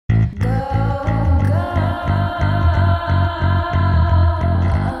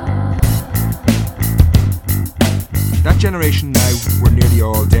generation now, we're nearly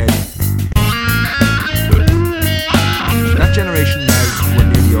all dead. That generation now, we're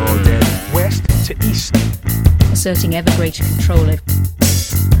nearly all dead. West to east, asserting ever greater control over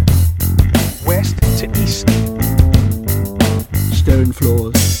west to east. Stone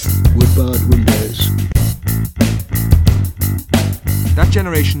floors, wood-barred windows. That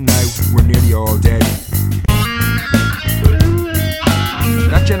generation now, we're nearly all dead.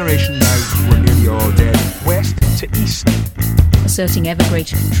 That generation now, we're nearly all dead. West to east, asserting ever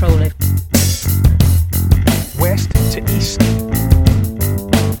greater control over west to east.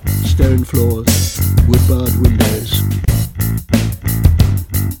 Stone floors, wood-barred windows.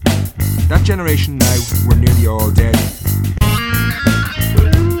 That generation now, we're nearly all dead.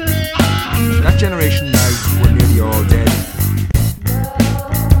 That generation now, we're nearly all dead.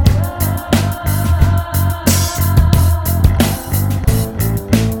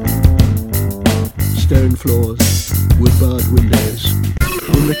 Stone floors, wood-barred windows.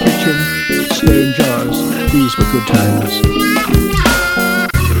 In the kitchen, stone jars. These were good times.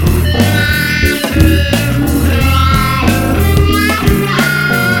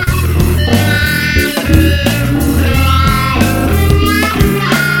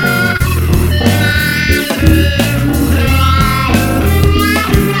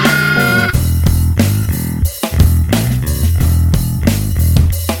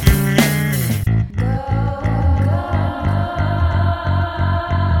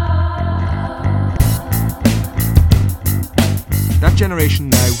 That generation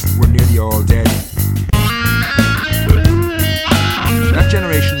now, we're nearly all dead. That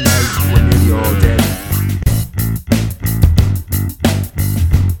generation now, we're nearly all dead.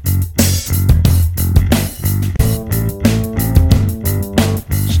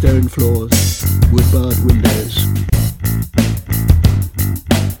 Stone floors, wood-barred windows.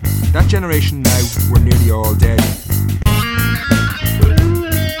 That generation now, we're nearly all dead.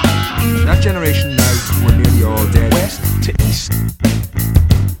 That generation now, we're nearly all dead. West to east,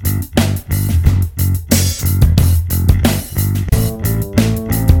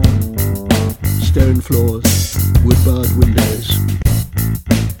 Stone floors, wood-barred windows.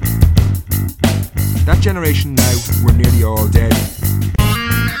 that generation now, we're nearly all dead.